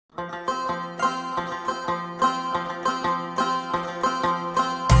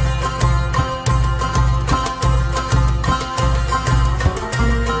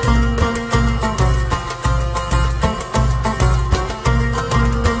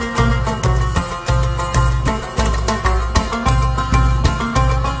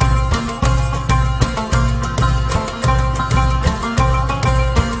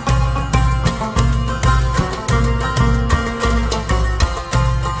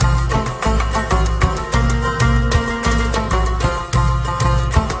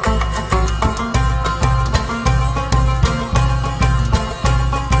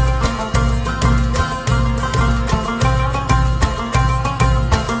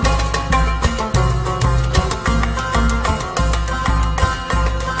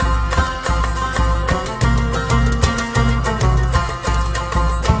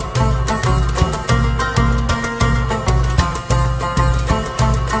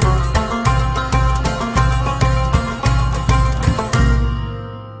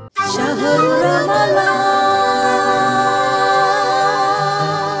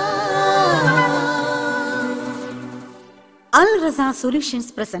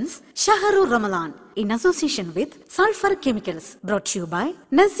Solutions presents Shahru Ramadan in association with Sulfur Chemicals, brought to you by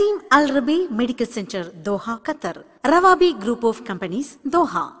Naseem Al Rabi Medical Center, Doha, Qatar, Rawabi Group of Companies,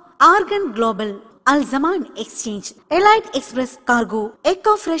 Doha, Argan Global, Al Zaman Exchange, Elite Express Cargo,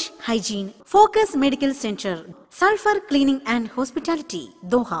 Eco Fresh Hygiene, Focus Medical Center, Sulfur Cleaning and Hospitality,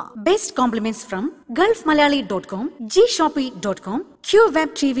 Doha. Best compliments from GulfMalayali.com, GShopee.com,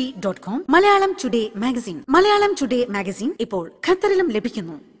 QWebTV.com, Malayalam Today Magazine. Malayalam Today Magazine ഇപ്പോൾ ഖത്തറിലും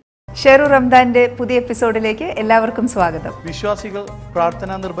ലഭിക്കുന്നു. ഷെഹ്റു റംദാന്റെ പുതിയ എപ്പിസോഡിലേക്ക് എല്ലാവർക്കും സ്വാഗതം. വിശ്വാസികൾ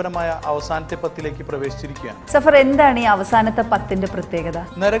പ്രാർത്ഥനാ നിർഭരമായ അവസാനത്തെ പത്തിലേക്ക് പ്രവേശിച്ചിരിക്കുകയാണ്. സഫർ, എന്താണ് ഈ അവസാനത്തെ 10ന്റെ പ്രത്യേകത?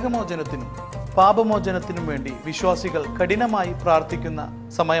 നരകമോചനത്തിനും പാപമോചനത്തിനും വേണ്ടി വിശ്വാസികൾ കഠിനമായി പ്രാർത്ഥിക്കുന്ന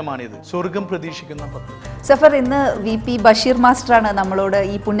സമയമാണിത്. സ്വർഗം പ്രതീക്ഷിക്കുന്ന 10. സഫർ, ഇന്ന് VP ബഷീർ മാസ്റ്ററാണ് നമ്മളോട്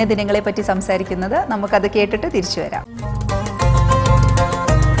ഈ പുണ്യദിനങ്ങളെ പറ്റി സംസാരിക്കുന്നത്. നമുക്കത് കേട്ടിട്ട് തിരിച്ചു വരാം.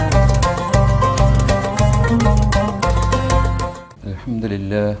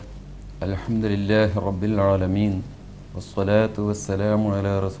 അൽഹംദുലില്ലാഹി റബ്ബിൽ ആലമീൻ വസ്സലാത്തു വസ്സലാമു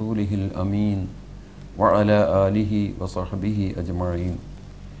അലാ റസൂലിഹിൽ അമീൻ വഅലാ ആലിഹി വസഹ്ബിഹി അജ്മഈൻ.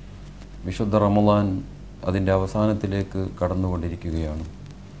 വിശുദ്ധ റമളാൻ അതിൻ്റെ അവസാനത്തിലേക്ക് കടന്നുകൊണ്ടിരിക്കുകയാണ്.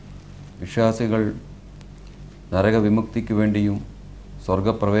 വിശ്വാസികൾ നരകവിമുക്തിക്ക് വേണ്ടിയും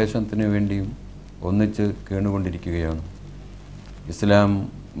സ്വർഗപ്രവേശനത്തിനു വേണ്ടിയും ഒന്നിച്ച് കേണുകൊണ്ടിരിക്കുകയാണ്. ഇസ്ലാം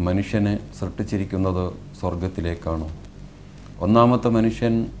മനുഷ്യനെ സൃഷ്ടിച്ചിരിക്കുന്നത് സ്വർഗത്തിലേക്കാണ്. ഒന്നാമത്തെ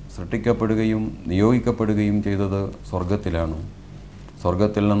മനുഷ്യൻ സൃഷ്ടിക്കപ്പെടുകയും നിയോഗിക്കപ്പെടുകയും ചെയ്തത് സ്വർഗത്തിലാണ്.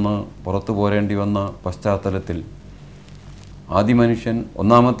 സ്വർഗത്തിൽ നിന്ന് പുറത്തു പോരേണ്ടി വന്ന പശ്ചാത്തലത്തിൽ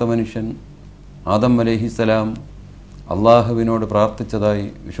ഒന്നാമത്തെ മനുഷ്യൻ ആദം അലൈഹിസ്സലാം അള്ളാഹുവിനോട് പ്രാർത്ഥിച്ചതായി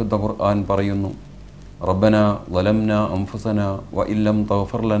വിശുദ്ധ ഖുർആൻ പറയുന്നു. റബ്ബന വലംന അംഫുസന വ ഇല്ലം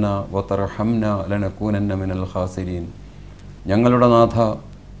തഗ്ഫിർ ലന വ തർഹംന ലനകൂനന്ന മിനൽ ഖാസിരീൻ. ഞങ്ങളുടെ നാഥ,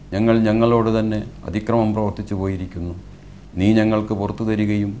 ഞങ്ങളോട് തന്നെ അതിക്രമം പ്രവർത്തിച്ചു പോയിരിക്കുന്നു. നീ ഞങ്ങൾക്ക് പുറത്തു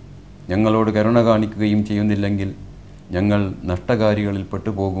തരികയും ഞങ്ങളോട് കരുണ കാണിക്കുകയും ചെയ്യുന്നില്ലെങ്കിൽ ഞങ്ങൾ നഷ്ടകാരികളിൽ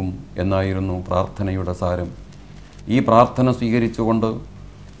പെട്ടുപോകും എന്നായിരുന്നു പ്രാർത്ഥനയുടെ സാരം. ഈ പ്രാർത്ഥന സ്വീകരിച്ചുകൊണ്ട്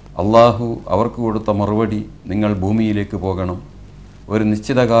അള്ളാഹു അവർക്ക് കൊടുത്ത മറുപടി, നിങ്ങൾ ഭൂമിയിലേക്ക് പോകണം. ഒരു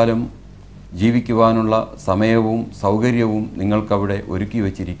നിശ്ചിത കാലം ജീവിക്കുവാനുള്ള സമയവും സൗകര്യവും നിങ്ങൾക്കവിടെ ഒരുക്കി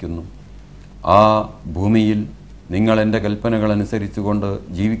വച്ചിരിക്കുന്നു. ആ ഭൂമിയിൽ നിങ്ങൾ എൻ്റെ കൽപ്പനകളനുസരിച്ചുകൊണ്ട്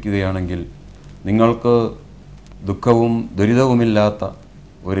ജീവിക്കുകയാണെങ്കിൽ നിങ്ങൾക്ക് ദുഃഖവും ദുരിതവുമില്ലാത്ത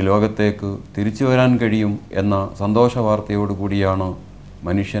ഒരു ലോകത്തേക്ക് തിരിച്ചു വരാൻ കഴിയും എന്ന സന്തോഷ വാർത്തയോടുകൂടിയാണ്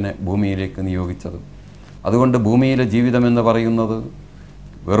മനുഷ്യനെ ഭൂമിയിലേക്ക് നിയോഗിച്ചത്. അതുകൊണ്ട് ഭൂമിയിലെ ജീവിതമെന്ന് പറയുന്നത്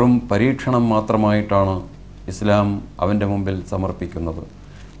വെറും പരീക്ഷണം മാത്രമായിട്ടാണ് ഇസ്ലാം അവൻ്റെ മുമ്പിൽ സമർപ്പിക്കുന്നത്.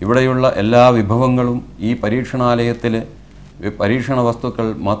 ഇവിടെയുള്ള എല്ലാ വിഭവങ്ങളും ഈ പരീക്ഷണാലയത്തിലെ പരീക്ഷണ വസ്തുക്കൾ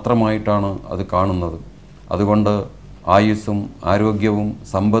മാത്രമായിട്ടാണ് അത് കാണുന്നത്. അതുകൊണ്ട് ആയുസ്സും ആരോഗ്യവും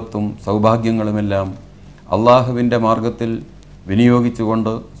സമ്പത്തും സൗഭാഗ്യങ്ങളുമെല്ലാം അള്ളാഹുവിൻ്റെ മാർഗത്തിൽ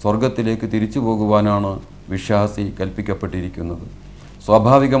വിനിയോഗിച്ചുകൊണ്ട് സ്വർഗത്തിലേക്ക് തിരിച്ചു പോകുവാനാണ് വിശ്വാസി കൽപ്പിക്കപ്പെട്ടിരിക്കുന്നത്.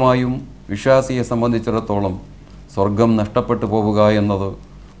 സ്വാഭാവികമായും വിശ്വാസിയെ സംബന്ധിച്ചിടത്തോളം സ്വർഗം നഷ്ടപ്പെട്ടു പോവുക എന്നത്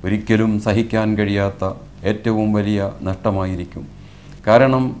ഒരിക്കലും സഹിക്കാൻ കഴിയാത്ത ഏറ്റവും വലിയ നഷ്ടമായിരിക്കും.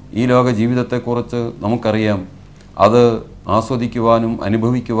 കാരണം ഈ ലോക ജീവിതത്തെക്കുറിച്ച് നമുക്കറിയാം, അത് ആസ്വദിക്കുവാനും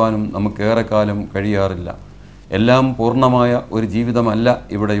അനുഭവിക്കുവാനും നമുക്കേറെ കാലം കഴിയാറില്ല. എല്ലാം പൂർണ്ണമായ ഒരു ജീവിതമല്ല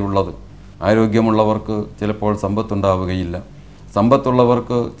ഇവിടെയുള്ളത്. ആരോഗ്യമുള്ളവർക്ക് ചിലപ്പോൾ സമ്പത്തുണ്ടാവുകയില്ല,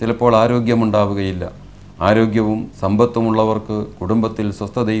 സമ്പത്തുള്ളവർക്ക് ചിലപ്പോൾ ആരോഗ്യമുണ്ടാവുകയില്ല, ആരോഗ്യവും സമ്പത്തുമുള്ളവർക്ക് കുടുംബത്തിൽ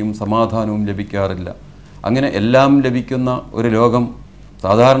സ്വസ്ഥതയും സമാധാനവും ലഭിക്കാറില്ല. അങ്ങനെ എല്ലാം ലഭിക്കുന്ന ഒരു ലോകം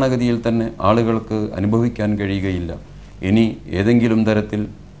സാധാരണഗതിയിൽ തന്നെ ആളുകൾക്ക് അനുഭവിക്കാൻ കഴിയുകയില്ല. ഇനി ഏതെങ്കിലും തരത്തിൽ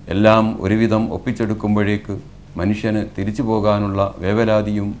എല്ലാം ഒരുവിധം ഒപ്പിച്ചെടുക്കുമ്പോഴേക്ക് മനുഷ്യന് തിരിച്ചു പോകാനുള്ള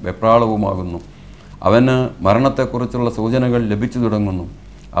വേവലാതിയും വെപ്രാളവുമാകുന്നു. അവന് മരണത്തെക്കുറിച്ചുള്ള സൂചനകൾ ലഭിച്ചു തുടങ്ങുന്നു.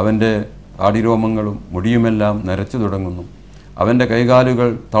 അവൻ്റെ താടിരോമങ്ങളും മുടിയുമെല്ലാം നരച്ചു തുടങ്ങുന്നു. അവൻ്റെ കൈകാലുകൾ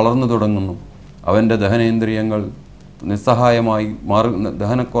തളർന്നു തുടങ്ങുന്നു. അവൻ്റെ ദഹനേന്ദ്രിയങ്ങൾ നിസ്സഹായമായി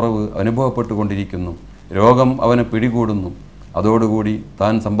ദഹനക്കുറവ് അനുഭവപ്പെട്ടുകൊണ്ടിരിക്കുന്നു. രോഗം അവനെ പിടികൂടുന്നു. അതോടുകൂടി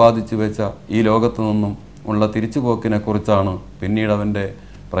താൻ സമ്പാദിച്ചു വെച്ച ഈ ലോകത്തു നിന്നും ഉള്ള തിരിച്ചുപോക്കിനെക്കുറിച്ചാണ് പിന്നീട് അവൻ്റെ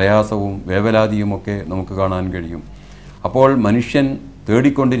പ്രയാസവും വേവലാതിയുമൊക്കെ നമുക്ക് കാണാൻ കഴിയും. അപ്പോൾ മനുഷ്യൻ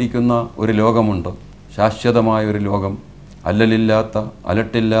തേടിക്കൊണ്ടിരിക്കുന്ന ഒരു ലോകമുണ്ട്, ശാശ്വതമായ ഒരു ലോകം. അല്ലലില്ലാത്ത,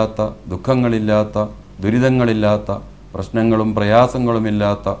 അലട്ടില്ലാത്ത, ദുഃഖങ്ങളില്ലാത്ത, ദുരിതങ്ങളില്ലാത്ത, പ്രശ്നങ്ങളും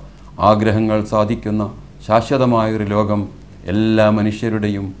പ്രയാസങ്ങളുമില്ലാത്ത, ആഗ്രഹങ്ങൾ സാധിക്കുന്ന ശാശ്വതമായൊരു ലോകം എല്ലാ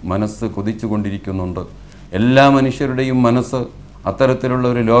മനുഷ്യരുടെയും മനസ്സ് കൊതിച്ചുകൊണ്ടിരിക്കുന്നുണ്ട്. എല്ലാ മനുഷ്യരുടെയും മനസ്സ് അത്തരത്തിലുള്ള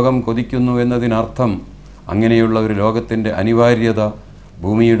ഒരു ലോകം കൊതിക്കുന്നു എന്നതിനർത്ഥം അങ്ങനെയുള്ള ഒരു ലോകത്തിൻ്റെ അനിവാര്യത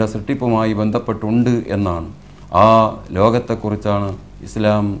ഭൂമിയുടെ സൃഷ്ടിപ്പുമായി ബന്ധപ്പെട്ടുണ്ട് എന്നാണ്. ആ ലോകത്തെക്കുറിച്ചാണ്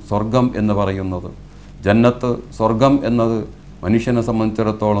ഇസ്ലാം സ്വർഗം എന്ന് പറയുന്നത്. ജന്നത്ത്, സ്വർഗം എന്നത് മനുഷ്യനെ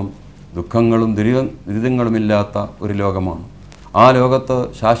സംബന്ധിച്ചിടത്തോളം ദുഃഖങ്ങളും ദുരിതങ്ങളുമില്ലാത്ത ഒരു ലോകമാണ്. ആ ലോകത്ത്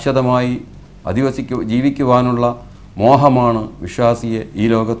ശാശ്വതമായി ജീവിക്കുവാനുള്ള മോഹമാണ് വിശ്വാസിയെ ഈ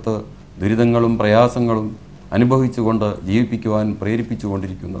ലോകത്ത് ദുരിതങ്ങളും പ്രയാസങ്ങളും അനുഭവിച്ചുകൊണ്ട് ജീവിപ്പിക്കുവാൻ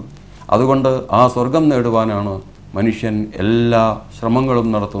പ്രേരിപ്പിച്ചുകൊണ്ടിരിക്കുന്നത്. അതുകൊണ്ട് ആ സ്വർഗം നേടുവാനാണ് മനുഷ്യൻ എല്ലാ ശ്രമങ്ങളും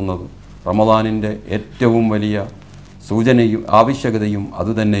നടത്തുന്നത്. റമദാനിൻ്റെ ഏറ്റവും വലിയ സൂചനയും ആവശ്യകതയും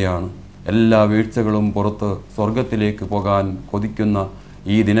അതുതന്നെയാണ്. എല്ലാ വീഴ്ചകളും പുറത്ത് സ്വർഗത്തിലേക്ക് പോകാൻ കൊതിക്കുന്ന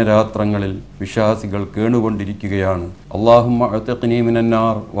ഈ ദിനരാത്രങ്ങളിൽ വിശ്വാസികൾ കേണുകൊണ്ടിരിക്കുകയാണ്. അല്ലാഹുമ്മ അഅ്തിഖ്നി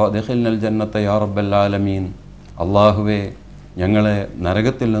മിനന്നാർ വഅദ്ഖിൽനൽ ജന്നത യാ റബ്ബൽ ആലമീൻ. അല്ലാഹുവേ, ഞങ്ങളെ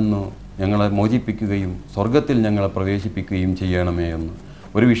നരകത്തിൽ നിന്ന് ഞങ്ങളെ മോചിപ്പിക്കുകയും സ്വർഗത്തിൽ ഞങ്ങളെ പ്രവേശിപ്പിക്കുകയും ചെയ്യണമേ എന്ന്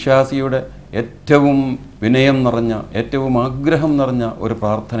ഒരു വിശ്വാസിയുടെ ഏറ്റവും വിനയം നിറഞ്ഞ, ഏറ്റവും ആഗ്രഹം നിറഞ്ഞ ഒരു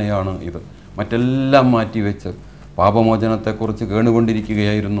പ്രാർത്ഥനയാണ് ഇത്. മറ്റെല്ലാം മാറ്റിവെച്ച് പാപമോചനത്തെക്കുറിച്ച്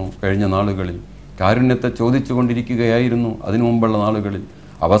കേണുകൊണ്ടിരിക്കുകയായിരുന്നു കഴിഞ്ഞ നാളുകളിൽ. കാരുണ്യത്തെ ചോദിച്ചു കൊണ്ടിരിക്കുകയായിരുന്നു അതിനു മുമ്പുള്ള നാളുകളിൽ.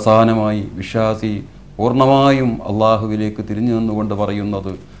 അവസാനമായി വിശ്വാസി പൂർണ്ണമായും അള്ളാഹുവിലേക്ക് തിരിഞ്ഞു നിന്നുകൊണ്ട്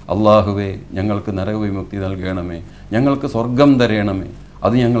പറയുന്നത്, അള്ളാഹുവേ, ഞങ്ങൾക്ക് നരകവിമുക്തി നൽകണമേ, ഞങ്ങൾക്ക് സ്വർഗം തരയണമേ,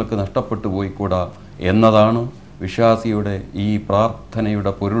 അത് ഞങ്ങൾക്ക് നഷ്ടപ്പെട്ടു പോയിക്കൂടാ എന്നതാണ് വിശ്വാസിയുടെ ഈ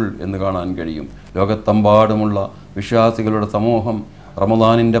പ്രാർത്ഥനയുടെ പൊരുൾ എന്ന് കാണാൻ കഴിയും. ലോകത്തെമ്പാടുമുള്ള വിശ്വാസികളുടെ സമൂഹം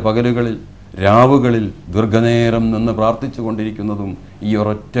റമദാനിൻ്റെ പകലുകളിൽ, രാവുകളിൽ ദീർഘനേരം നിന്ന് പ്രാർത്ഥിച്ചു കൊണ്ടിരിക്കുന്നതും ഈ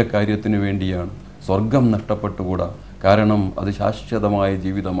ഒരൊറ്റ കാര്യത്തിനു വേണ്ടിയാണ്. സ്വർഗം നഷ്ടപ്പെട്ടുകൂടാ. കാരണം അത് ശാശ്വതമായ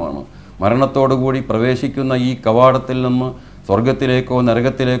ജീവിതമാണ്. മരണത്തോടുകൂടി പ്രവേശിക്കുന്ന ഈ കവാടത്തിൽ നിന്ന് സ്വർഗത്തിലേക്കോ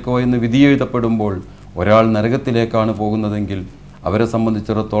നരകത്തിലേക്കോ എന്ന് വിധിയെഴുതപ്പെടുമ്പോൾ ഒരാൾ നരകത്തിലേക്കാണ് പോകുന്നതെങ്കിൽ അവരെ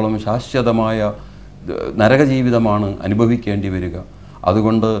സംബന്ധിച്ചിടത്തോളം ശാശ്വതമായ നരകജീവിതമാണ് അനുഭവിക്കേണ്ടി വരിക.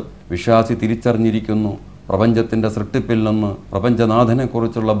 അതുകൊണ്ട് വിശ്വാസി തിരിച്ചറിഞ്ഞിരിക്കുന്നു, പ്രപഞ്ചത്തിൻ്റെ സൃഷ്ടിപ്പിൽ നിന്ന്,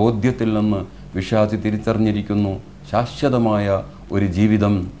 പ്രപഞ്ചനാഥനെക്കുറിച്ചുള്ള ബോധ്യത്തിൽ നിന്ന് വിശ്വാസി തിരിച്ചറിഞ്ഞിരിക്കുന്നു, ശാശ്വതമായ ഒരു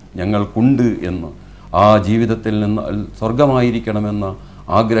ജീവിതം ഞങ്ങൾക്കുണ്ട് എന്ന്. ആ ജീവിതത്തിൽ നിന്ന് സ്വർഗമായിരിക്കണമെന്ന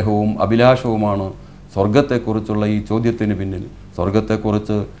ആഗ്രഹവും അഭിലാഷവുമാണ് സ്വർഗത്തെക്കുറിച്ചുള്ള ഈ ചോദ്യത്തിന് പിന്നിൽ.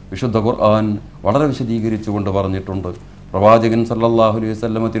 സ്വർഗത്തെക്കുറിച്ച് വിശുദ്ധ ഖുർആൻ വളരെ വിശദീകരിച്ചുകൊണ്ട് പറഞ്ഞിട്ടുണ്ട്. പ്രവാചകൻ സല്ലല്ലാഹു അലൈഹി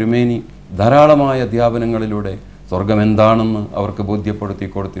വസല്ലമ തിരുമേനി ധാരാളമായ അധ്യാപനങ്ങളിലൂടെ സ്വർഗം എന്താണെന്ന് അവർക്ക് ബോധ്യപ്പെടുത്തി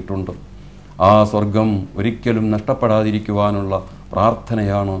കൊടുത്തിട്ടുണ്ട്. ആ സ്വർഗം ഒരിക്കലും നഷ്ടപ്പെടാതിരിക്കുവാനുള്ള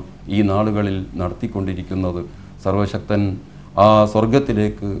പ്രാർത്ഥനയാണ് ഈ നാളുകളിൽ നടത്തിക്കൊണ്ടിരിക്കുന്നത്. സർവശക്തൻ ആ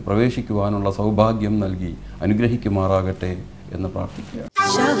സ്വർഗത്തിലേക്ക് പ്രവേശിക്കുവാനുള്ള സൗഭാഗ്യം നൽകി അനുഗ്രഹിക്കുമാറാകട്ടെ എന്ന് പ്രാർത്ഥിക്കുക.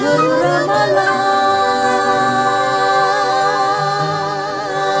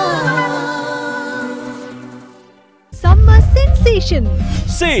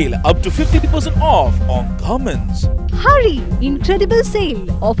 Sale up to 50% off on garments. Hurry! Incredible sale.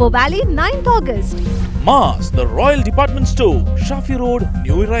 Offer valid 9th August. Mars, the Royal Department Store, Shafi Road,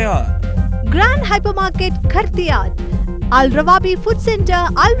 New Rayan. Grand Hypermarket, Khartiyat. Al Rawabi Food Center,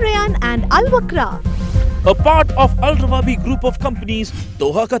 Al Rayan and Al Wakra. A part of Al Rawabi Group of Companies,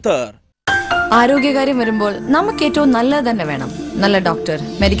 Doha, Qatar. ആരോഗ്യകാര്യം വരുമ്പോൾ നമുക്ക് ഏറ്റവും നല്ലത് തന്നെ വേണം. നല്ല doctor,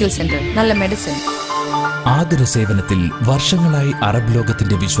 medical centre, നല്ല medicine. ആതുര സേവനത്തിൽ വർഷങ്ങളായി അറബ്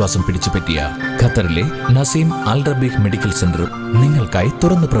ലോകത്തിന്റെ വിശ്വാസം പിടിച്ചുപറ്റിയ ഖത്തറിലെ നസീം അൽ റബീഹ് മെഡിക്കൽ സെന്റർ നിങ്ങൾക്കായി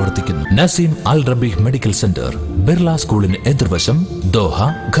തുറന്നു പ്രവർത്തിക്കുന്നു. നസീം അൽ റബീഹ് മെഡിക്കൽ സെന്റർ, ബിർള സ്കൂളിന് എതിർവശം, Doha,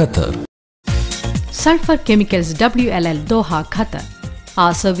 Qatar. Sulfur Chemicals WLL Doha, Qatar.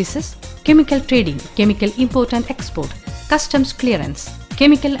 Our services: chemical trading, chemical import and export, customs clearance,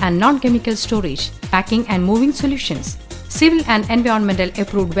 chemical and non-chemical storage, packing and moving solutions, civil and environmental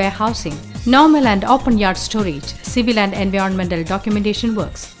approved warehousing, normal and open yard storage, civil and environmental documentation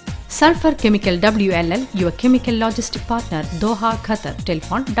works. Sulfur Chemical WLL, your chemical logistic partner, Doha, Qatar.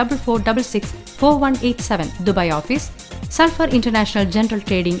 Telephone 4466 4187. Dubai office, Sulfur International General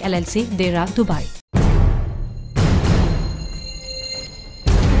Trading LLC, Dera, Dubai.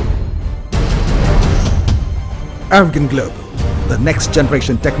 Argan Global, the next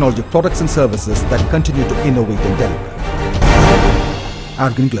generation technology products and services that continue to innovate and deliver.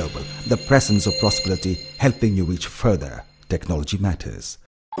 Argan Global, the presence of prosperity, helping you reach further. Technology matters.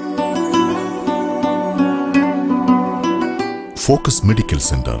 Focus Medical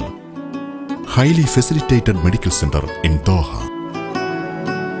Center, highly facilitated medical center in Doha.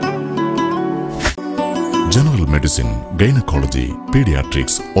 General medicine, gynecology,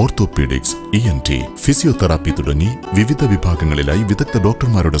 pediatrics, orthopedics, ENT, physiotherapy തുടങ്ങി വിവിധ വിഭാഗങ്ങളിലായി വിദഗ്ധ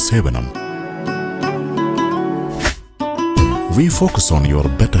ഡോക്ടർമാരുടെ സേവനം. We focus on your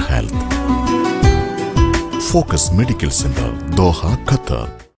better health. Focus Medical Center, Doha, Qatar.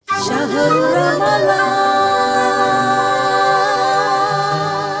 Shahru Ramadan.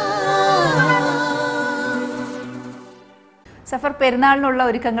 Zafar, പെരുന്നാളിനുള്ള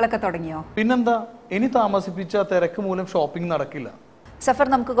ഒരുക്കങ്ങളൊക്കെ തുടങ്ങിയോ? പിന്നെന്താ, ഇനി താമസിപ്പിച്ച തിരക്ക് മൂലം ഷോപ്പിംഗ് നടക്കില്ല. സഫർ,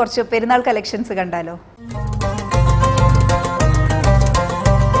 നമുക്ക് കുറച്ച് പെരുന്നാൾ കളക്ഷൻസ് കണ്ടാലോ?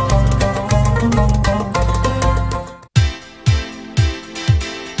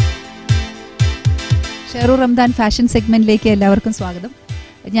 ഷഹറു റംദാൻ ഫാഷൻ സെഗ്മെന്റിലേക്ക് എല്ലാവർക്കും സ്വാഗതം.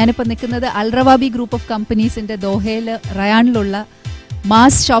 ഞാനിപ്പോൾ നിൽക്കുന്നത് അൽറവാബി ഗ്രൂപ്പ് ഓഫ് കമ്പനീസിന്റെ ദോഹയിൽ റയാനിലുള്ള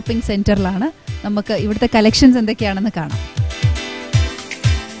മാസ് ഷോപ്പിംഗ് സെന്ററിലാണ്. നമുക്ക് ഇവിടുത്തെ കളക്ഷൻസ് എന്തൊക്കെയാണെന്ന് കാണാം.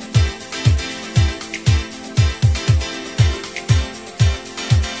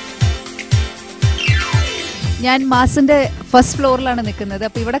 ഞാൻ മാസിന്റെ ഫസ്റ്റ് ഫ്ലോറിലാണ് നിൽക്കുന്നത്.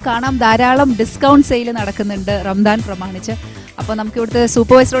 അപ്പോൾ ഇവിടെ കാണാം ധാരാളം ഡിസ്കൗണ്ട് സെയിൽ നടക്കുന്നുണ്ട് റംദാൻ പ്രമാണിച്ച്. അപ്പോൾ നമുക്ക് ഇവിടുത്തെ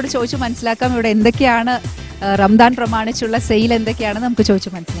സൂപ്പർവൈസറോട് ചോദിച്ചു മനസ്സിലാക്കാം ഇവിടെ എന്തൊക്കെയാണ് റംദാൻ പ്രമാണിച്ചുള്ള സെയിൽ എന്തൊക്കെയാണെന്ന് നമുക്ക് ചോദിച്ചു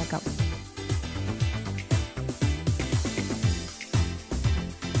മനസ്സിലാക്കാം.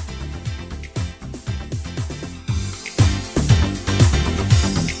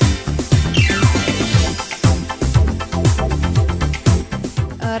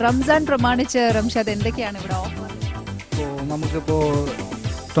 റംസാൻ പ്രമാണിച്ച് റംഷാദ് എന്തൊക്കെയാണ് ഇവിടെ ഓഫർ? ഇപ്പോൾ നമുക്കിപ്പോൾ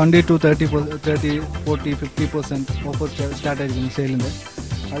 20 to 30, 40, 50% ഓഫർ സ്റ്റാർട്ട് ആയിരിക്കുന്നു സെയിലിൻ്റെ.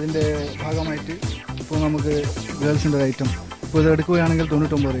 അതിൻ്റെ ഭാഗമായിട്ട് ഇപ്പോൾ നമുക്ക് ഗേൾസിൻ്റെ ഐറ്റം ഇപ്പോൾ ഇത് എടുക്കുകയാണെങ്കിൽ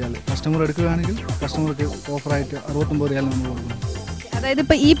 99 റിയാൽ, കസ്റ്റമർ എടുക്കുകയാണെങ്കിൽ കസ്റ്റമർക്ക് ഓഫറായിട്ട് 69 റിയാൽ നമ്മൾ കൊടുക്കുന്നു. അതായത്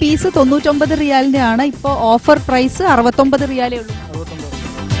ഇപ്പോൾ ഈ പീസ് 99 റിയാലിൻ്റെ ആണ്, ഇപ്പോൾ ഓഫർ പ്രൈസ് 69 റിയാലേ ഉള്ളൂ. 69.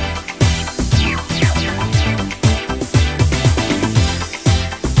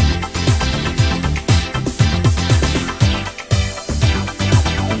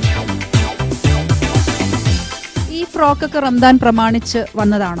 ഫ്രോക്കൊക്കെ റംദാൻ പ്രമാണിച്ച്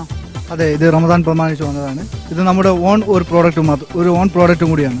വന്നതാണോ? അതെ, ഇത് റമദാൻ പ്രമാണിച്ച് വന്നതാണ്. ഇത് നമ്മുടെ ഒരു ഓൺ പ്രോഡക്റ്റും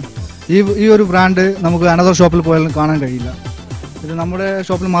കൂടിയാണ്. ഈ ഒരു ബ്രാൻഡ് നമുക്ക് അനദർ ഷോപ്പിൽ പോയാലും കാണാൻ കഴിയില്ല. ഇത് നമ്മുടെ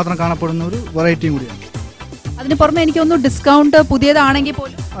ഷോപ്പിൽ മാത്രം കാണപ്പെടുന്ന ഒരു വെറൈറ്റിയും കൂടിയാണ്. അതിന് പുറമെ എനിക്കൊന്ന് ഡിസ്കൗണ്ട് പുതിയതാണെങ്കിൽ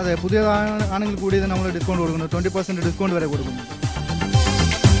പോലും. അതെ, പുതിയതാണെങ്കിൽ കൂടി ഇത് നമ്മൾ ഡിസ്കൗണ്ട് കൊടുക്കുന്നത് 20% ഡിസ്കൗണ്ട് വരെ കൊടുക്കുന്നു.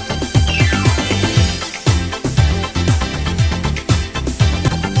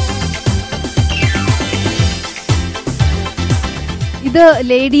 ഇത്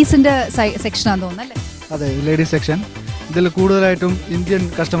ലേഡീസിന്റെ സെക്ഷൻ ആണെന്ന് തോന്നുന്നല്ലേ? അതെ, ലേഡീസ് സെക്ഷൻ. ഇതിൽ കൂടുതലായിട്ടും ഇന്ത്യൻ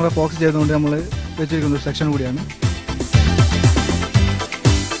കസ്റ്റമറെ ഫോക്കസ് ചെയ്തുകൊണ്ട് നമ്മൾ വെച്ചിരിക്കുന്ന ഒരു സെക്ഷൻ കൂടിയാണ്.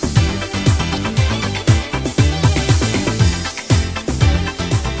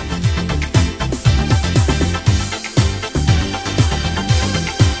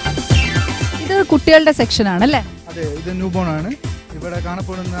 ഇത് കുട്ടികളുടെ സെക്ഷൻ ആണല്ലേ? അതെ, ഇത് ന്യൂ ബോൺ ആണ്. ഇവിടെ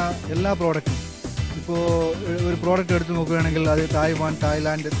കാണപ്പെടുന്ന എല്ലാ പ്രോഡക്റ്റും ഇപ്പോൾ ഒരു പ്രോഡക്റ്റ് എടുത്ത് നോക്കുകയാണെങ്കിൽ അത് തായ്വാൻ,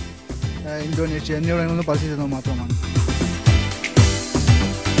 തായ്ലാൻഡ്, ഇന്തോനേഷ്യ എന്നിവിടങ്ങളിൽ പർച്ചേസ് ചെയ്യുന്നത് മാത്രമാണ്.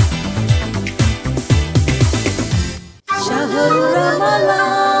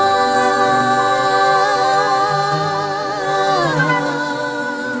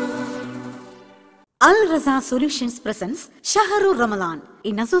 Al Raza Solutions presents Shahru Ramadan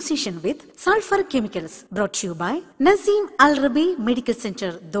in association with Sulfur Chemicals, brought to you by Naseem Al Rabi Medical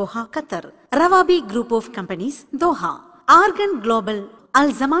Center, Doha, Qatar. Rawabi Group of Companies, Doha. Argan Global, Al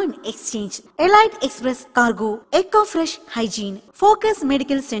Zaman Exchange, Elite Express Cargo, Eco Fresh Hygiene, Focus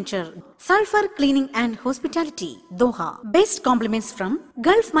Medical Center, Sulfur Cleaning and Hospitality, Doha. Best compliments from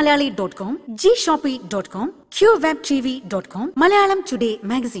GulfMalayali.com, GShoppy.com, QWebTV.com, Malayalam Today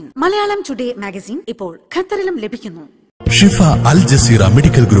Magazine. Malayalam Today Magazine ഇപ്പോൾ ഖത്തറിലും ലഭിക്കുന്നു. ഷിഫ അൽ Jazeera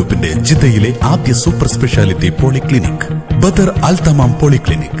medical ഗ്രൂപ്പിന്റെ ജിദ്ദയിലെ ആദ്യ super speciality polyclinic Badr അൽ തമാം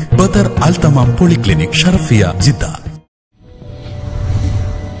polyclinic. Badr അൽ തമാം polyclinic, Sharafiya, Jeddah.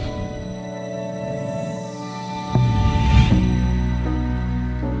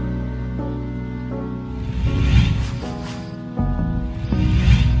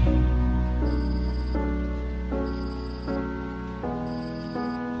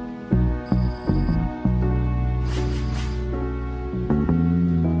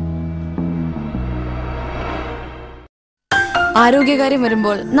 ആരോഗ്യകാര്യം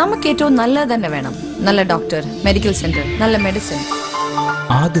വരുമ്പോൾ നമുക്ക് ഏറ്റവും നല്ലത് തന്നെ വേണം. നല്ല ഡോക്ടർ, മെഡിക്കൽ സെന്റർ, നല്ല മെഡിസിൻ.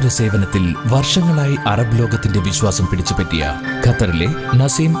 ആതുര സേവനത്തിൽ വർഷങ്ങളായി അറബ് ലോകത്തിന്റെ വിശ്വാസം പിടിച്ചുപറ്റിയ ഖത്തറിലെ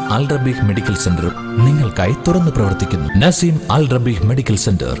നസീം അൽ റബീഹ് മെഡിക്കൽ സെന്റർ നിങ്ങൾക്കായി തുറന്നു പ്രവർത്തിക്കുന്നു. നസീം അൽ റബീഹ് മെഡിക്കൽ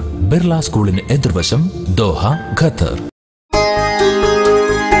സെന്റർ, ബിർള സ്കൂളിന് എതിർവശം, ദോഹ, ഖത്തർ.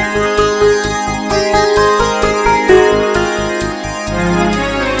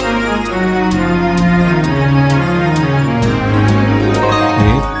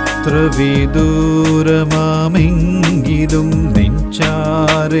 വിദൂരമാമെങ്കിലും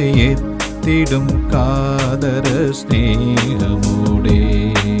നെഞ്ചാരെത്തിടും കാതര സ്നേഹമൂടെ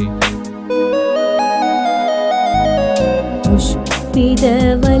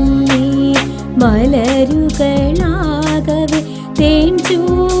പുഷ്പിതവല്ലി മലരുകളാകവെ തേൻ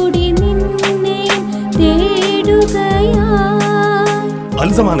ചൂടി നിന്നെ തേടുകയാ.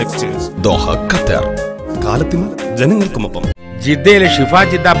 Al Zaman exchange, Doha, Qatar. കാലത്തിനും ജനങ്ങൾക്കുമൊപ്പം. ജിദ്ദയിലെ ഷിഫ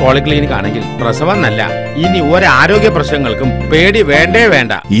ജിദ്ദ പോളിക്ലിനിക് ആണെങ്കിൽ പ്രസവം നല്ല ഇനി ഒരാരോഗ്യ പ്രശ്നങ്ങൾക്കും പേടി വേണ്ടേ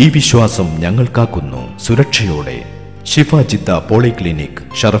വേണ്ട. ഈ വിശ്വാസം ഞങ്ങൾ കാക്കുന്നു സുരക്ഷയോടെ. ഷിഫ Jeddah polyclinic,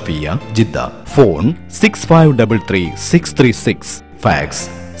 Sharafiya Jeddah. Phone 6533 fax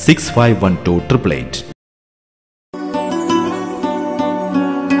 6512 888.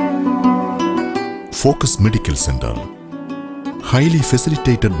 Focus Medical Center, highly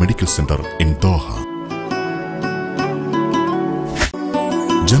facilitated medical center in Doha.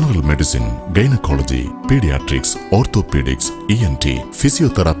 General medicine, gynecology, pediatrics, orthopedics, ENT,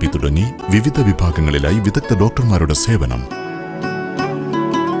 physiotherapy തുടങ്ങി വിവിധ വിഭാഗങ്ങളിലായി വിദഗ്ധ ഡോക്ടർമാരുടെ സേവനം.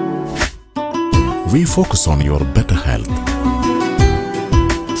 We focus on your better health.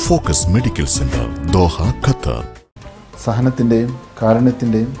 Focus Medical Center, Doha, Qatar. സഹനത്തിൻ്റെയും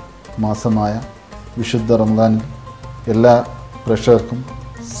കാരുണ്യത്തിൻ്റെയും മാസമായ വിശുദ്ധ റമദാനിൽ എല്ലാ പ്രേക്ഷകർക്കും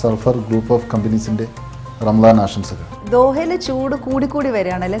സൾഫർ ഗ്രൂപ്പ് ഓഫ് കമ്പനീസിൻ്റെ റമദാൻ ആശംസകൾ. ദോഹയിലെ ചൂട് കൂടിക്കൂടി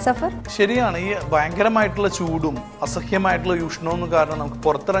വരികയാണല്ലേ സഫർ? ശരിയാണ്. ഈ ഭയങ്കരമായിട്ടുള്ള ചൂടും അസഹ്യമായിട്ടുള്ള ഉഷ്ണവും കാരണം നമുക്ക്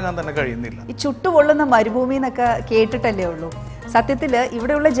പുറത്തിറങ്ങാൻ തന്നെ കഴിയുന്നില്ല. ഈ ചുട്ടുപൊള്ളുന്ന മരുഭൂമി എന്നൊക്കെ കേട്ടിട്ടല്ലേ ഉള്ളൂ. സത്യത്തിൽ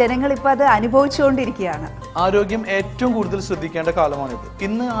ഇവിടെയുള്ള ജനങ്ങൾ ഇപ്പം അത് അനുഭവിച്ചുകൊണ്ടിരിക്കുകയാണ്. ആരോഗ്യം ഏറ്റവും കൂടുതൽ ശ്രദ്ധിക്കേണ്ട കാലമാണിത്.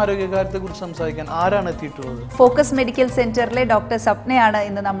 ഇന്ന് ആരോഗ്യകാര്യത്തെ കുറിച്ച് സംസാരിക്കാൻ ആരാണ് എത്തിയിട്ടുള്ളത്? ഫോക്കസ് മെഡിക്കൽ സെന്ററിലെ ഡോക്ടർ സ്വപ്നയാണ്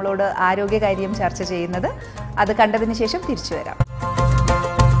ഇന്ന് നമ്മളോട് ആരോഗ്യകാര്യം ചർച്ച ചെയ്യുന്നത്. അത് കണ്ടതിന് ശേഷം തിരിച്ചു വരാം.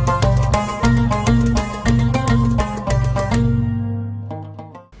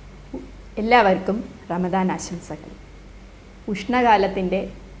 എല്ലാവർക്കും റമദാൻ ആശംസകൾ. ഉഷ്ണകാലത്തിൻ്റെ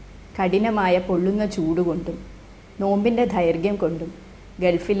കഠിനമായ പൊള്ളുന്ന ചൂടുകൊണ്ടും നോമ്പിൻ്റെ ദൈർഘ്യം കൊണ്ടും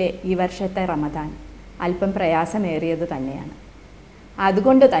ഗൾഫിലെ ഈ വർഷത്തെ റമദാൻ അല്പം പ്രയാസമേറിയത് തന്നെയാണ്.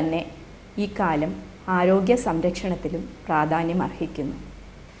 അതുകൊണ്ട് തന്നെ ഈ കാലം ആരോഗ്യ സംരക്ഷണത്തിലും പ്രാധാന്യം അർഹിക്കുന്നു.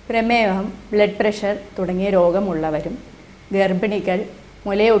 പ്രമേഹം, ബ്ലഡ് പ്രഷർ തുടങ്ങിയ രോഗമുള്ളവരും ഗർഭിണികൾ,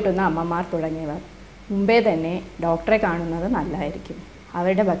 മുലയൂട്ടുന്ന അമ്മമാർ തുടങ്ങിയവർ മുമ്പേ തന്നെ ഡോക്ടറെ കാണുന്നത് നല്ലതായിരിക്കും.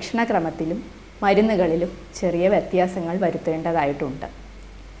 അവരുടെ ഭക്ഷണക്രമത്തിലും മരുന്നുകളിലും ചെറിയ വ്യത്യാസങ്ങൾ വരുത്തേണ്ടതായിട്ടുണ്ട്.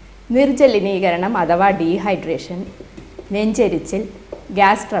 നിർജലീകരണം അഥവാ ഡീഹൈഡ്രേഷൻ, നെഞ്ചെരിച്ചിൽ,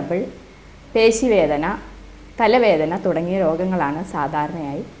 ഗ്യാസ് ട്രബിൾ, പേശിവേദന, തലവേദന തുടങ്ങിയ രോഗങ്ങളാണ്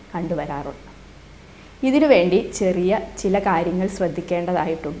സാധാരണയായി കണ്ടുവരാറുള്ളത്. ഇതിനുവേണ്ടി ചെറിയ ചില കാര്യങ്ങൾ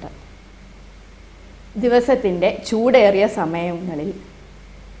ശ്രദ്ധിക്കേണ്ടതായിട്ടുണ്ട്. ദിവസത്തിൻ്റെ ചൂടേറിയ സമയങ്ങളിൽ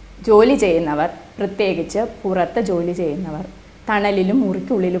ജോലി ചെയ്യുന്നവർ, പ്രത്യേകിച്ച് പുറത്ത് ജോലി ചെയ്യുന്നവർ, തണലിലും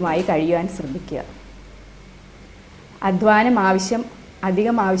മുറിക്കുള്ളിലുമായി കഴിയുവാൻ ശ്രമിക്കുക.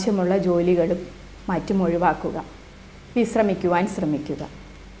 അധികം ആവശ്യമുള്ള ജോലികളും മറ്റും ഒഴിവാക്കുക. വിശ്രമിക്കുവാൻ ശ്രമിക്കുക.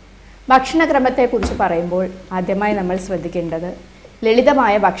 ഭക്ഷണക്രമത്തെക്കുറിച്ച് പറയുമ്പോൾ ആദ്യമായി നമ്മൾ ശ്രദ്ധിക്കേണ്ടത്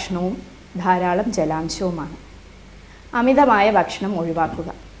ലളിതമായ ഭക്ഷണവും ധാരാളം ജലാംശവുമാണ്. അമിതമായ ഭക്ഷണം ഒഴിവാക്കുക.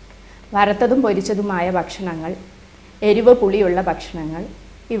 വറുത്തതും പൊരിച്ചതുമായ ഭക്ഷണങ്ങൾ, എരിവ് പുളിയുള്ള ഭക്ഷണങ്ങൾ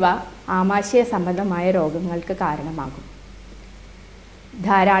ഇവ ആമാശയ സംബന്ധമായ രോഗങ്ങൾക്ക് കാരണമാകും.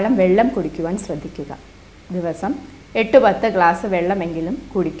 ധാരാളം വെള്ളം കുടിക്കുവാൻ ശ്രദ്ധിക്കുക. ദിവസം 8-10 ഗ്ലാസ് വെള്ളമെങ്കിലും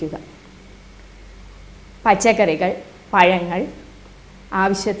കുടിക്കുക. പച്ചക്കറികൾ, പഴങ്ങൾ,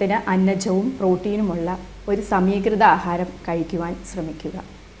 ആവശ്യത്തിന് അന്നജവും പ്രോട്ടീനുമുള്ള ഒരു സമീകൃത ആഹാരം കഴിക്കുവാൻ ശ്രമിക്കുക.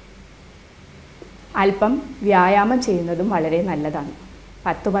 അല്പം വ്യായാമം ചെയ്യുന്നതും വളരെ നല്ലതാണ്.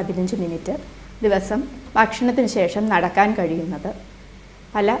 10-15 മിനിറ്റ് ദിവസം ഭക്ഷണത്തിന് ശേഷം നടക്കാൻ കഴിയുന്നത്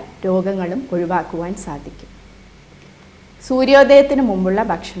പല രോഗങ്ങളും ഒഴിവാക്കുവാൻ സാധിക്കും. സൂര്യോദയത്തിന് മുമ്പുള്ള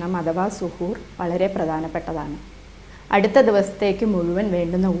ഭക്ഷണം അഥവാ സുഹൂർ വളരെ പ്രധാനപ്പെട്ടതാണ്. അടുത്ത ദിവസത്തേക്ക് മുഴുവൻ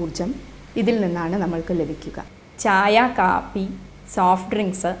വേണ്ടുന്ന ഊർജം ഇതിൽ നിന്നാണ് നമ്മൾക്ക് ലഭിക്കുക. ചായ, കാപ്പി, സോഫ്റ്റ്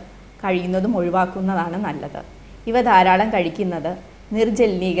ഡ്രിങ്ക്സ് കഴിയുന്നതും ഒഴിവാക്കുന്നതാണ് നല്ലത്. ഇവ ധാരാളം കഴിക്കുന്നത്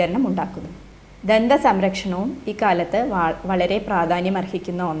നിർജലീകരണം ഉണ്ടാക്കുന്നു. ദന്ത സംരക്ഷണവും ഇക്കാലത്ത് വളരെ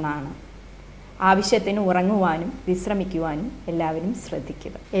പ്രാധാന്യമർഹിക്കുന്ന ഒന്നാണ്. ആവശ്യത്തിന് ഉറങ്ങുവാനും വിശ്രമിക്കുവാനും എല്ലാവരും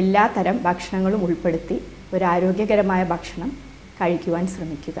ശ്രദ്ധിക്കുക. എല്ലാ തരം ഭക്ഷണങ്ങളും ഉൾപ്പെടുത്തി ഒരു ആരോഗ്യകരമായ ഭക്ഷണം കഴിക്കുവാൻ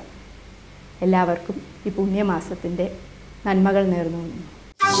ശ്രമിക്കുക. എല്ലാവർക്കും ഈ പുണ്യമാസത്തിൻ്റെ നന്മകൾ നേർന്നു.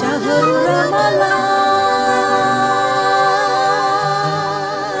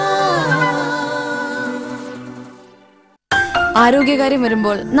 ആരോഗ്യകാര്യം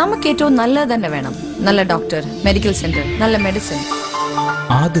വരുമ്പോൾ നമുക്ക് ഏറ്റവും നല്ലത് തന്നെ വേണം. നല്ല ഡോക്ടർ, മെഡിക്കൽ സെന്റർ, നല്ല മെഡിസിൻ.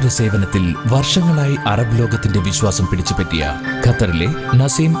 ആതുര സേവനത്തിൽ വർഷങ്ങളായി അറബ് ലോകത്തിന്റെ വിശ്വാസം പിടിച്ചുപറ്റിയ ഖത്തറിലെ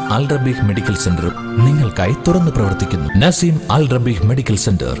നസീം അൽ റബീഹ് മെഡിക്കൽ സെന്റർ നിങ്ങൾക്കായി തുറന്നു പ്രവർത്തിക്കുന്നു. നസീം അൽ റബീഹ് മെഡിക്കൽ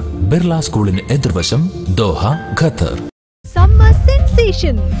സെന്റർ, ബിർള സ്കൂളിന് എതിർവശം, Doha, Qatar. Summer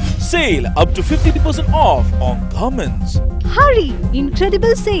sensation. Sale up to 50% off on garments. Hurry!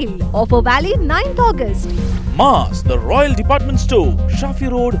 Incredible sale. Offer valid 9th August. Mars, the Royal Department Store, Shafi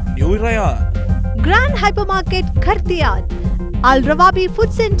Road, New Rayan. Grand Hypermarket, Khartiyat. Al Rawabi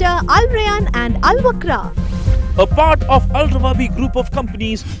Food Center, Al Rayan and Al Wakra. A part of Al Rawabi Group of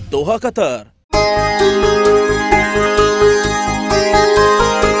Companies, Doha, Qatar.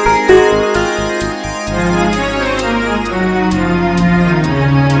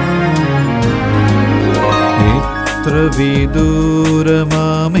 വിദൂരമാമെങ്കിലും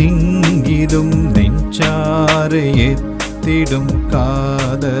നെഞ്ചാരയെത്തിടും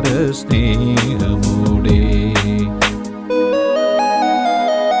കാതര സ്നേഹമോടെ.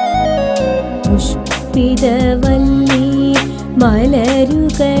 പുഷ്പിതവല്ലി മലരുകളാകവെ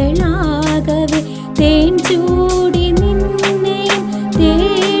തേൻ ചൂടി നിന്നെയും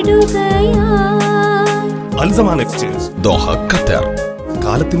തേടുകയായി. Al Zaman exchange Doha Qatar.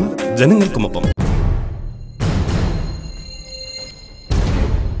 കാലത്തിനും ജനങ്ങൾക്കുമൊപ്പം.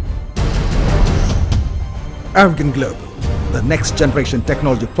 Argan Global, the next generation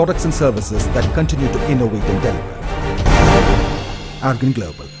technology products and services that continue to innovate and deliver. Argan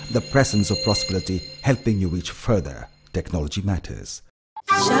Global, the presence of prosperity, helping you reach further. Technology matters.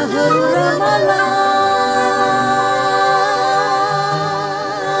 Shahru Ramadan.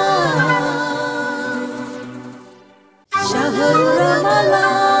 Shahru Ramadan.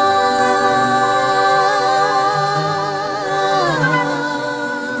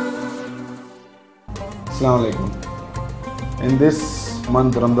 Assalamu alaikum. In this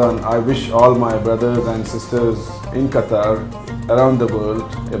month Ramadan, I wish all my brothers and sisters in Qatar, around the world,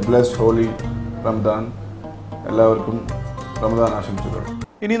 a blessed holy Ramadan. എല്ലാവർക്കും റമദാൻ ആശംസകൾ.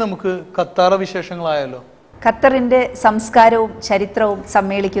 ഇനി നമുക്ക് ഖത്താറ വിശേഷങ്ങളായാലോ. ഖത്തറിന്റെ സംസ്കാരവും ചരിത്രവും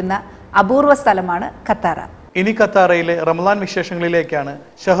സമ്മേളിക്കുന്ന അപൂർവ സ്ഥലമാണ് ഖത്താറ. ഇനി ഖത്താറയിലെ റമദാൻ വിശേഷങ്ങളിലേക്കാണ്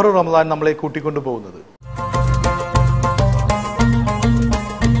ഷഹ്റു റമദാൻ നമ്മളെ കൂട്ടിക്കൊണ്ടു പോകുന്നത്.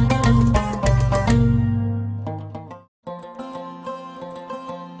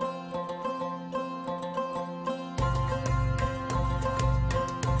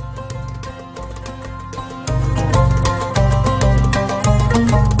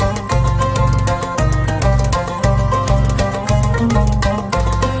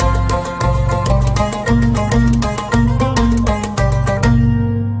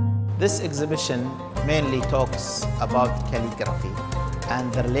 This exhibition mainly talks about calligraphy and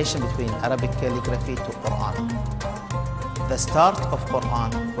the relation between Arabic calligraphy to Quran. The start of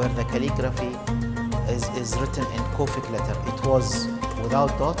Quran, where the calligraphy is written in Kufic letter. It was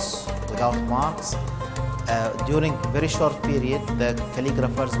without dots, without marks. During a very short period, the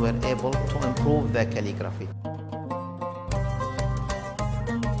calligraphers were able to improve their calligraphy.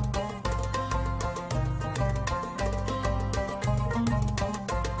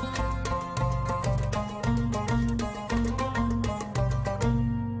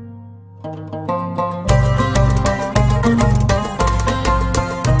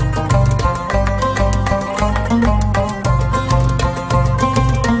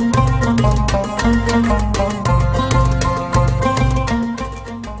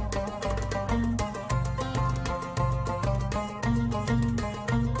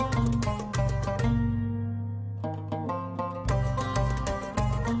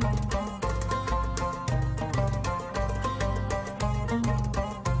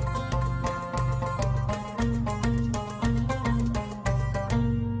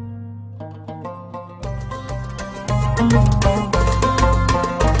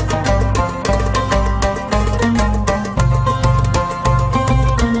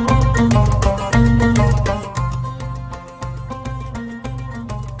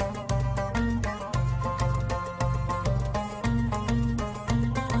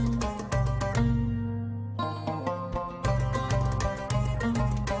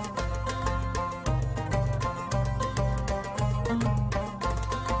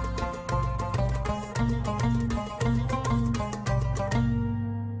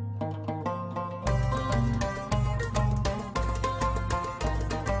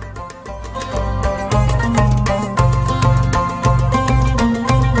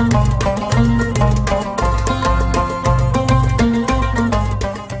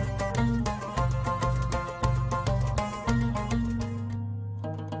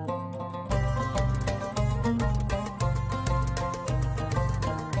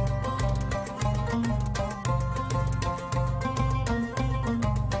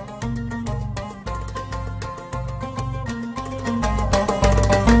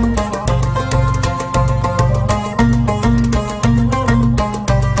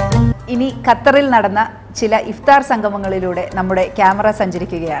 ഖത്തറിൽ നടന്ന ചില ഇഫ്താർ സംഗമങ്ങളിലൂടെ നമ്മുടെ camera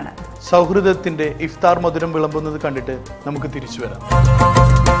സഞ്ചരിക്കുകയാണ്. സൗഹൃദത്തിന്റെ ഇഫ്താർ മധുരം വിളമ്പുന്നത് കണ്ടിട്ട് നമുക്ക് തിരിച്ചു വരാം.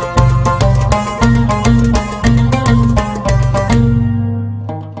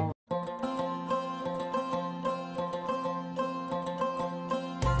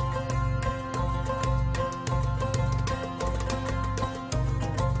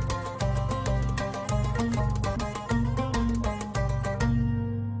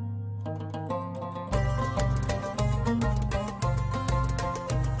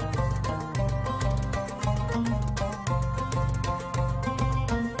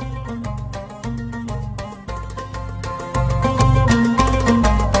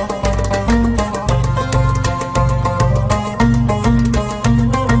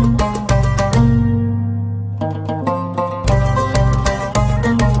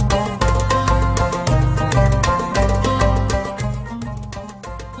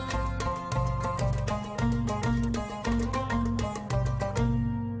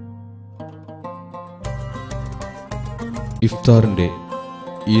 ഇഫ്താറിൻ്റെ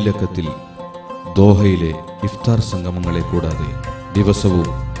ഈ ലക്കത്തിൽ ദോഹയിലെ ഇഫ്താർ സംഗമങ്ങളെ കൂടാതെ ദിവസവും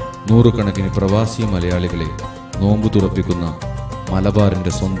നൂറുകണക്കിന് പ്രവാസി മലയാളികളെ നോമ്പു തുറപ്പിക്കുന്ന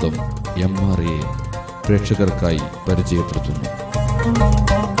മലബാറിൻ്റെ സ്വന്തം MRA പ്രേക്ഷകർക്കായി പരിചയപ്പെടുത്തുന്നു.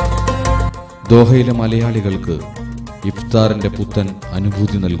 ദോഹയിലെ മലയാളികൾക്ക് ഇഫ്താറിൻ്റെ പുത്തൻ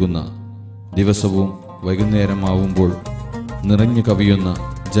അനുഭൂതി നൽകുന്ന, ദിവസവും വൈകുന്നേരമാവുമ്പോൾ നിറഞ്ഞു കവിയുന്ന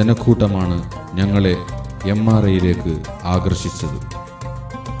ജനക്കൂട്ടമാണ് ഞങ്ങളെ MRAയിലേക്ക് ആകർഷിച്ചത്.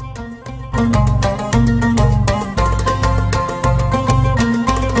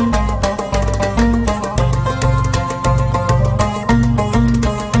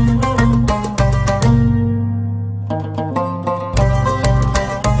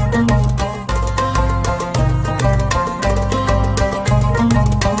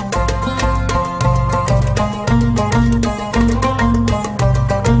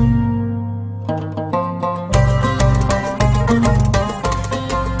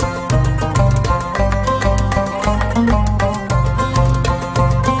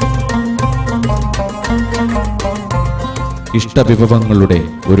 ഇഷ്ടവിഭവങ്ങളുടെ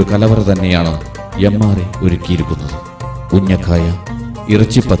ഒരു കലവറ തന്നെയാണ് MRA ഒരുക്കിയിരിക്കുന്നത്. ഉഞ്ഞക്കായ,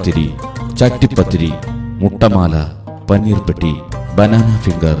 ഇറച്ചിപ്പത്തിരി, ചട്ടിപ്പത്തിരി, മുട്ടമാല, പനീർപ്പെട്ടി, ബനാന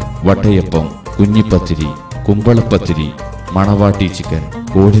ഫിംഗർ, വട്ടയപ്പം, കുഞ്ഞിപ്പത്തിരി, കുമ്പളപ്പത്തിരി, മണവാട്ടി ചിക്കൻ,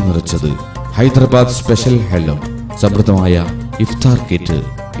 കോഴി നിറച്ചത്, ഹൈദരാബാദ് സ്പെഷ്യൽ ഹെല്ലം, സമൃദ്ധമായ ഇഫ്താർ കിറ്റ്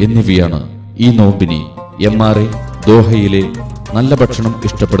എന്നിവയാണ് ഈ നോമ്പിന് MRA ദോഹയിലെ നല്ല ഭക്ഷണം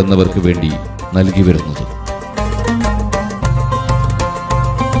ഇഷ്ടപ്പെടുന്നവർക്ക് വേണ്ടി നൽകി വരുന്നത്.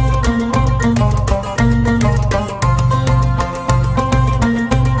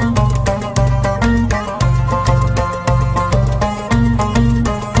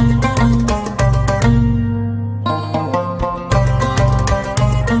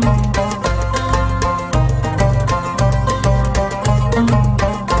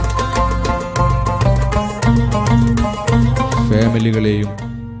 ഫാമിലികളെയും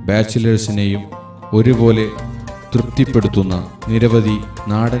ബാച്ചിലേഴ്സിനെയും ഒരുപോലെ തൃപ്തിപ്പെടുത്തുന്ന നിരവധി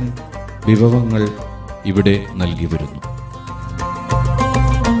നാടൻ വിഭവങ്ങൾ ഇവിടെ നൽകി വരുന്നു.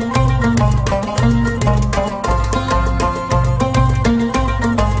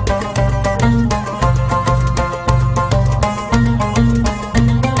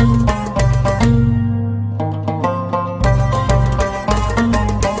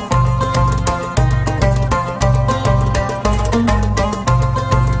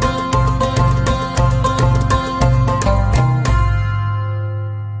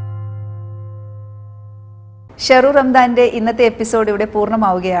 ഷഹ്റു റംദാന്റെ ഇന്നത്തെ എപ്പിസോഡ് ഇവിടെ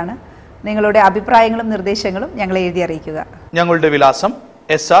പൂർണ്ണമാവുകയാണ്. നിങ്ങളുടെ അഭിപ്രായങ്ങളും നിർദ്ദേശങ്ങളും ഞങ്ങളെ എഴുതി അറിയിക്കുക. ഞങ്ങളുടെ വിലാസം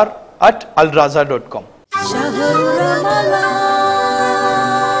sr@alraza.com. Shahru Ramadan.